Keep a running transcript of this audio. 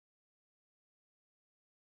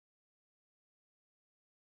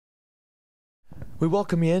We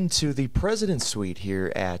welcome you into the President's Suite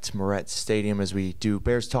here at Moret Stadium as we do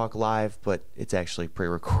Bears Talk Live, but it's actually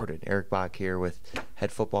pre-recorded. Eric Bach here with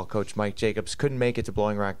head football coach Mike Jacobs. Couldn't make it to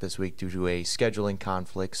Blowing Rock this week due to a scheduling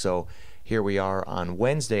conflict, so here we are on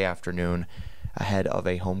Wednesday afternoon ahead of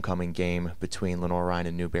a homecoming game between Lenoir-Rhyne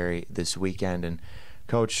and Newberry this weekend. And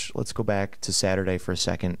Coach, let's go back to Saturday for a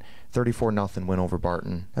second. 34-0 win over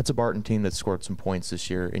Barton. That's a Barton team that scored some points this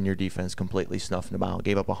year, and your defense completely snuffed them out.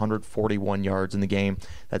 Gave up 141 yards in the game.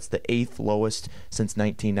 That's the 8th lowest since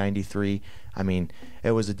 1993. I mean,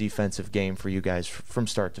 it was a defensive game for you guys from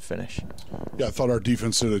start to finish. Yeah, I thought our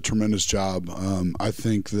defense did a tremendous job. I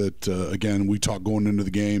think that, again, we talked going into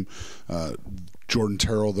the game, Jordan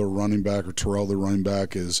Terrell, their running back, or Terrell, their running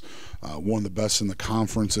back, is one of the best in the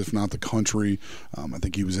conference, if not the country. I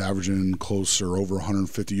think he was averaging close or over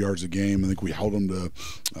 150 yards a game. I think we held him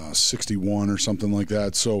to 61 or something like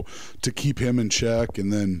that. So to keep him in check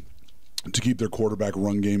and then to keep their quarterback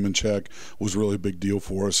run game in check was really a big deal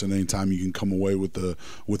for us. And anytime you can come away with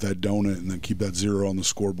that donut and then keep that 0 on the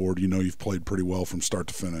scoreboard, you know you've played pretty well from start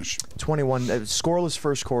to finish. 21 scoreless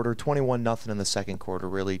first quarter, 21-0 in the second quarter.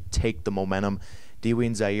 Really take the momentum. Dewey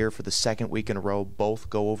and Zaire for the second week in a row both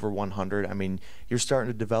go over 100. I mean, you're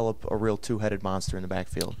starting to develop a real two-headed monster in the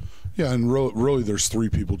backfield. Yeah, and really there's three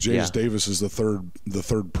people. James Davis is the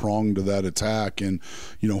third prong to that attack. And,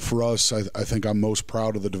 you know, for us, I think I'm most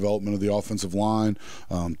proud of the development of the offensive line.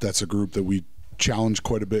 That's a group that we challenge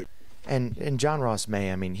quite a bit. And John Ross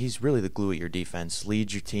May, I mean, he's really the glue at your defense.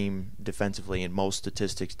 Leads your team defensively in most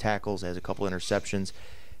statistics, tackles, has a couple interceptions.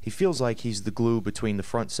 He feels like he's the glue between the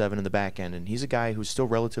front seven and the back end, and he's a guy who's still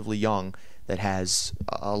relatively young that has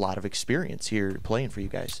a lot of experience here playing for you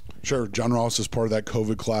guys. Sure. John Ross is part of that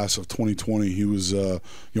COVID class of 2020. He was one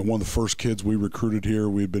of the first kids we recruited here.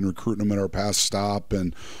 We had been recruiting him at our past stop,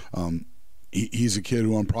 and he's a kid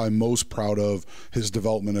who I'm probably most proud of his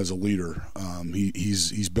development as a leader.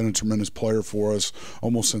 He's been a tremendous player for us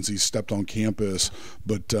almost since he stepped on campus,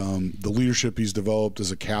 but the leadership he's developed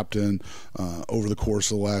as a captain over the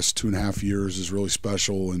course of the last 2.5 years is really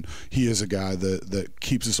special, and he is a guy that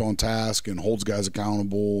keeps us on task and holds guys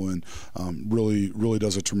accountable and really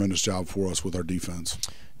does a tremendous job for us with our defense.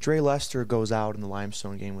 Dre Lester goes out in the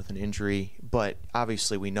Limestone game with an injury, but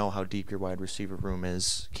obviously we know how deep your wide receiver room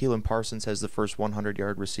is. Keelan Parsons has the first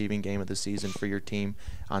 100-yard receiving game of the season for your team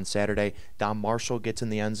on Saturday. Dom Marshall gets in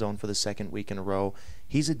the end zone for the second week in a row.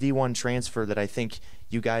 He's a D1 transfer that I think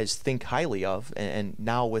you guys think highly of, and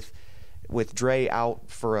now with Dre out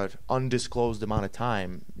for an undisclosed amount of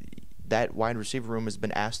time, that wide receiver room has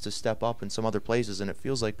been asked to step up in some other places, and it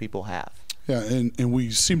feels like people have. Yeah, and we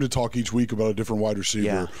seem to talk each week about a different wide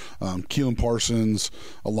receiver. Yeah. Keelan Parsons,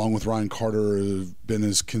 along with Ryan Carter, have been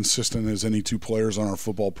as consistent as any two players on our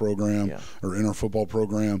football program or in our football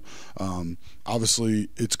program. Obviously,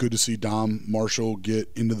 it's good to see Dom Marshall get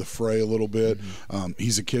into the fray a little bit.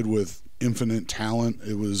 He's a kid with infinite talent.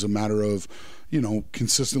 It was a matter of,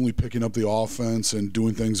 consistently picking up the offense and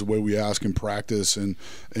doing things the way we ask in practice and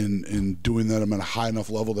doing that at a high enough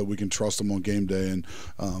level that we can trust him on game day, and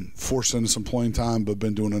forced into some playing time, but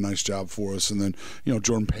been doing a nice job for us. And then,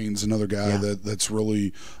 Jordan Payne's another guy that's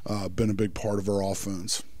really been a big part of our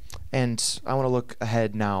offense. And I want to look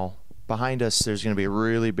ahead now. Behind us, there's going to be a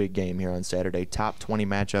really big game here on Saturday. Top 20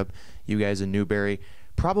 matchup, you guys in Newberry.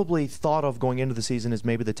 Probably thought of going into the season as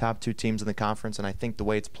maybe the top two teams in the conference, and I think the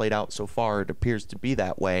way it's played out so far, it appears to be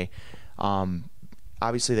that way.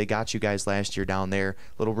 Obviously, they got you guys last year down there.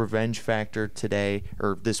 Little revenge factor today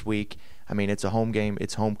or this week. I mean, it's a home game.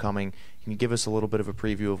 It's homecoming. Can you give us a little bit of a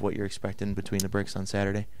preview of what you're expecting between the bricks on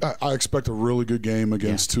Saturday? I expect a really good game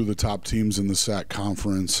against two of the top teams in the SAC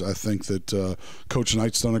conference. I think that Coach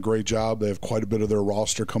Knight's done a great job. They have quite a bit of their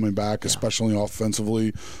roster coming back, especially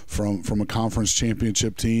offensively, from a conference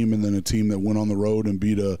championship team and then a team that went on the road and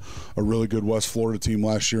beat a really good West Florida team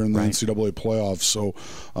last year in the NCAA playoffs. So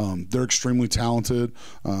they're extremely talented.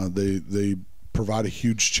 They provide a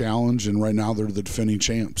huge challenge, and right now they're the defending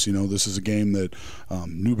champs. This is a game that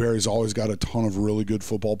Newberry's always got a ton of really good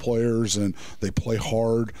football players, and they play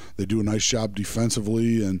hard. They do a nice job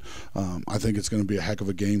defensively, and I think it's going to be a heck of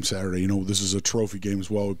a game Saturday. This is a trophy game as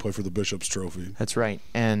well. We play for the Bishop's Trophy. That's right.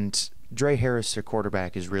 And Dre Harris, their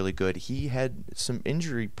quarterback, is really good. He had some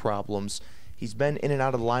injury problems. He's been in and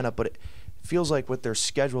out of the lineup, but it feels like with their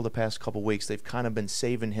schedule the past couple weeks, they've kind of been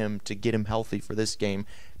saving him to get him healthy for this game.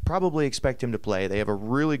 Probably expect him to play. They have a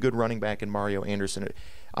really good running back in Mario Anderson.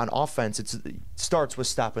 On offense, it starts with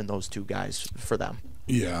stopping those two guys for them.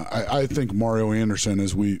 Yeah, I think Mario Anderson,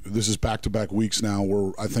 this is back-to-back weeks now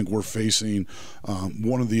where I think we're facing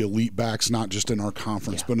one of the elite backs, not just in our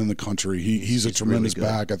conference, but in the country. He's a tremendous really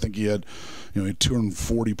back. I think he had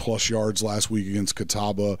 240-plus yards last week against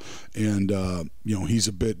Catawba, and he's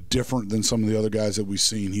a bit different than some of the other guys that we've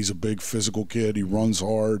seen. He's a big physical kid. He runs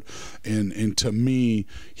hard, and to me,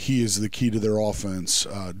 he is the key to their offense.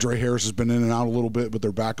 Dre Harris has been in and out a little bit, but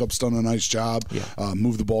their backup's done a nice job.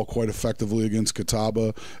 Moved the ball quite effectively against Catawba.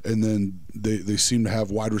 And then they seem to have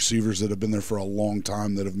wide receivers that have been there for a long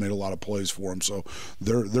time that have made a lot of plays for them. So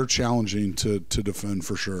they're challenging to defend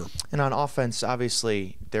for sure. And on offense,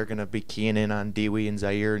 obviously, they're going to be keying in on Dewey and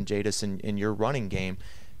Zaire and Jadis in your running game.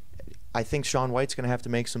 I think Sean White's going to have to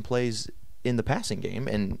make some plays in the passing game,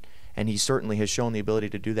 and he certainly has shown the ability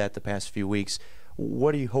to do that the past few weeks.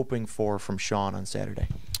 What are you hoping for from Sean on Saturday?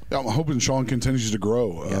 I'm hoping Sean continues to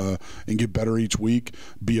grow and get better each week,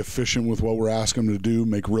 be efficient with what we're asking him to do,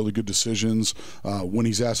 make really good decisions when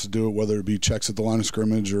he's asked to do it, whether it be checks at the line of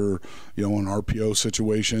scrimmage or in RPO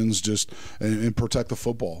situations, and protect the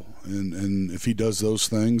football. And if he does those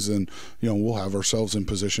things, then we'll have ourselves in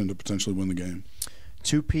position to potentially win the game.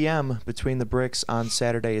 2 p.m. between the Bricks on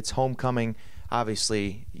Saturday. It's homecoming.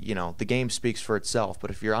 Obviously, the game speaks for itself, but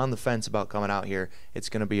if you're on the fence about coming out here, it's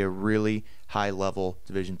going to be a really high-level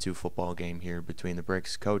Division II football game here between the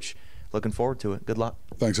Bricks. Coach, looking forward to it. Good luck.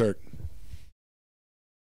 Thanks, Eric.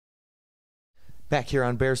 Back here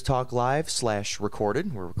on Bears Talk Live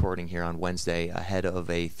 /recorded. We're recording here on Wednesday ahead of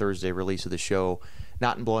a Thursday release of the show.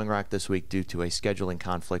 Not in Blowing Rock this week due to a scheduling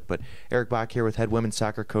conflict, but Eric Bach here with head women's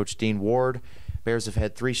soccer coach Dean Ward. Bears have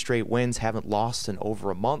had 3 straight wins, haven't lost in over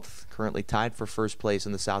a month, currently tied for first place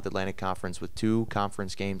in the South Atlantic Conference with 2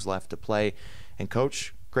 conference games left to play. And,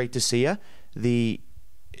 Coach, great to see you. The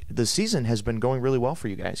season has been going really well for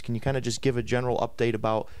you guys. Can you kind of just give a general update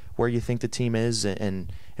about where you think the team is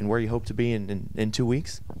and where you hope to be in 2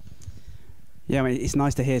 weeks? Yeah, it's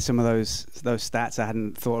nice to hear some of those stats. I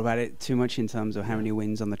hadn't thought about it too much in terms of how many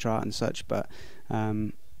wins on the chart and such, but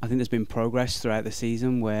I think there's been progress throughout the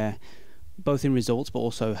season where both in results but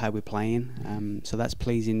also how we're playing. So that's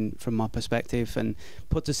pleasing from my perspective and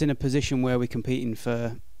puts us in a position where we're competing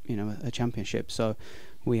for a championship. So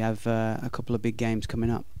we have a couple of big games coming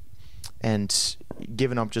up. And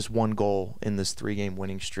giving up just 1 goal in this 3-game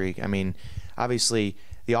winning streak, obviously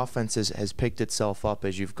the offense has picked itself up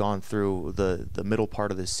as you've gone through the middle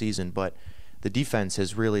part of this season, but the defense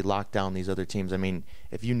has really locked down these other teams.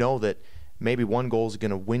 If you know that maybe 1 goal is going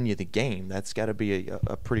to win you the game, that's got to be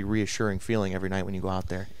a pretty reassuring feeling every night when you go out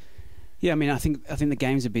there. Yeah, I think the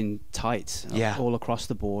games have been tight all across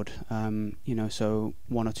the board. So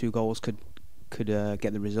 1 or 2 goals could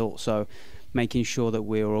get the result. So making sure that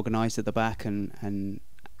we're organised at the back and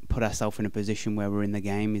put ourselves in a position where we're in the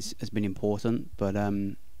game has been important. But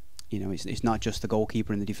it's not just the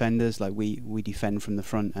goalkeeper and the defenders. Like we defend from the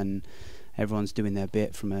front and everyone's doing their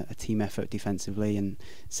bit from a team effort defensively, and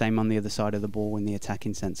same on the other side of the ball in the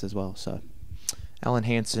attacking sense as well. So, Ellen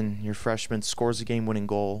Hansen, your freshman, scores a game-winning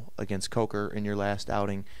goal against Coker in your last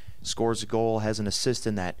outing, scores a goal, has an assist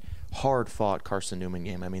in that hard-fought Carson Newman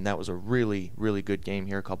game. That was a really, really good game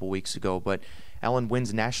here a couple weeks ago, but Ellen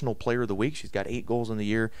wins National Player of the Week. She's got 8 goals in the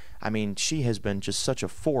year. She has been just such a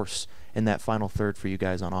force in that final third for you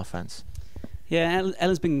guys on offense. Yeah,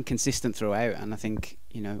 Ellen's been consistent throughout, and I think,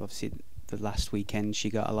 obviously the last weekend she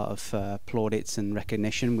got a lot of plaudits and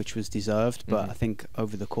recognition, which was deserved, but I think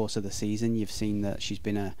over the course of the season you've seen that she's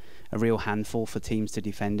been a real handful for teams to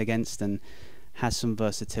defend against and has some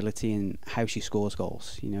versatility in how she scores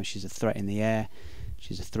goals. She's a threat in the air,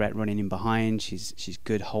 she's a threat running in behind, she's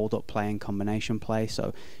good hold-up play and combination play,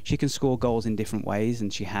 so she can score goals in different ways,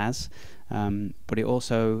 and she has, but it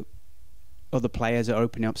also, other players are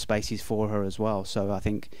opening up spaces for her as well. So I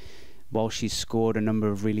think while she's scored a number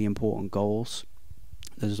of really important goals,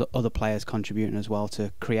 there's other players contributing as well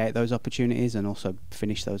to create those opportunities and also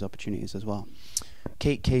finish those opportunities as well.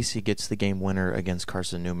 Kate Casey gets the game winner against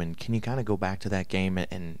Carson Newman. Can you kind of go back to that game?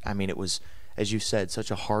 And it was, as you said,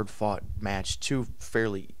 such a hard-fought match, 2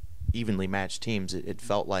 fairly evenly matched teams. It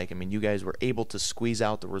felt like. You guys were able to squeeze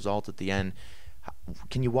out the result at the end.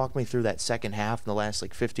 Can you walk me through that second half in the last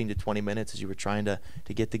 15 to 20 minutes as you were trying to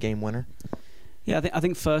get the game winner? Yeah, I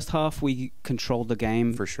think first half we controlled the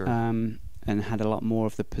game for sure, and had a lot more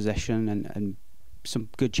of the possession and some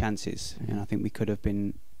good chances. I think we could have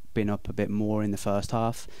been up a bit more in the first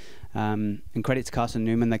half. And credit to Carson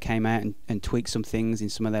Newman, they came out and tweaked some things in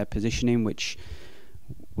some of their positioning, which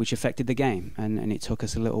affected the game. And it took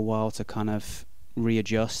us a little while to kind of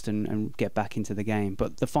readjust and get back into the game.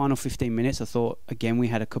 But the final 15 minutes, I thought again we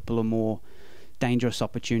had a couple of more dangerous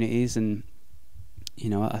opportunities and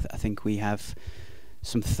I think we have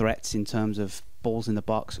some threats in terms of balls in the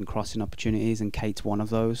box and crossing opportunities, and Kate's one of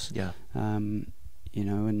those. Yeah. And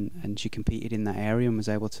she competed in that area and was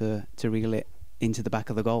able to reel it into the back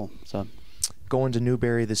of the goal. So, going to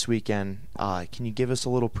Newberry this weekend, can you give us a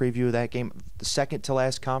little preview of that game? The second to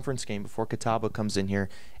last conference game before Catawba comes in here,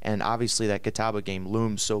 and obviously that Catawba game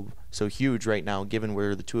looms so huge right now, given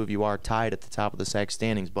where the two of you are tied at the top of the SAC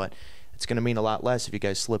standings. But it's going to mean a lot less if you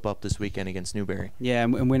guys slip up this weekend against Newberry. Yeah,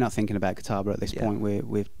 and we're not thinking about Catawba at this point.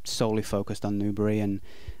 We're solely focused on Newberry and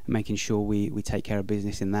making sure we take care of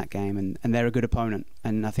business in that game. And they're a good opponent.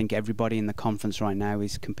 And I think everybody in the conference right now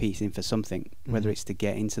is competing for something, whether it's to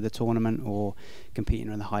get into the tournament or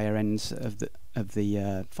competing on the higher ends of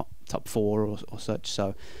the top four or such.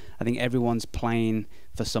 So I think everyone's playing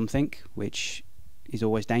for something, which is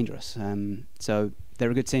always dangerous. So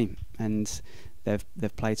they're a good team, and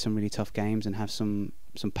they've played some really tough games and have some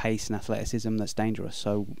pace and athleticism that's dangerous.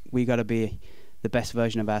 So we got to be the best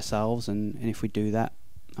version of ourselves, and if we do that,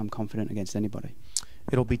 I'm confident against anybody.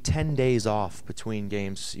 It'll be 10 days off between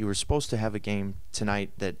games. You were supposed to have a game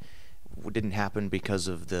tonight that didn't happen because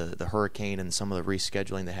of the hurricane and some of the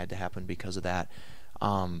rescheduling that had to happen because of that.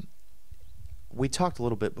 We talked a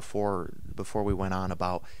little bit before we went on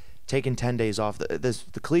about taking 10 days off.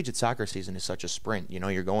 The collegiate soccer season is such a sprint.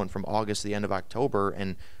 You're going from August to the end of October,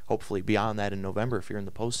 and hopefully beyond that in November if you're in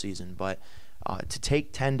the postseason. But to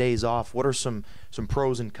take 10 days off, what are some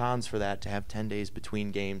pros and cons for that, to have 10 days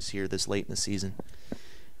between games here this late in the season?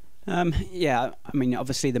 Yeah, I mean,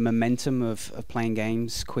 obviously the momentum of playing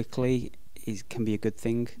games quickly can be a good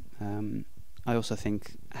thing. I also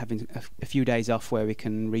think having a few days off where we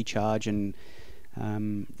can recharge and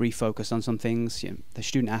refocus on some things. They're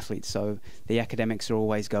student athletes, so the academics are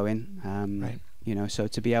always going. Right. So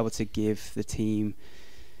to be able to give the team,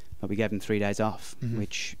 we gave them 3 days off,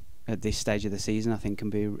 which at this stage of the season I think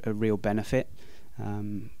can be a real benefit.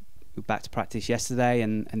 We're back to practice yesterday,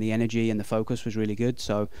 and the energy and the focus was really good,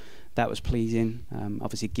 so that was pleasing.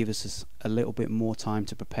 Obviously give us a little bit more time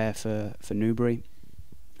to prepare for Newberry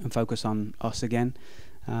and focus on us again.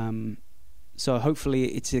 So hopefully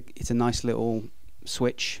it's a nice little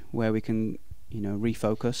switch where we can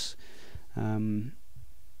refocus.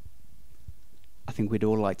 I think we'd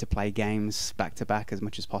all like to play games back to back as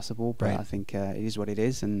much as possible, but I think it is what it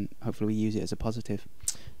is, and hopefully we use it as a positive.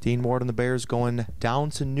 Dean Ward and the Bears going down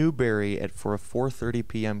to Newberry for a 4:30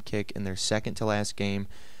 p.m. kick in their second to last game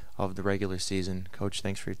of the regular season. Coach,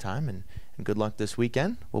 thanks for your time, and good luck this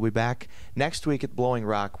weekend. We'll be back next week at Blowing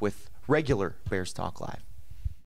Rock with regular Bears Talk Live.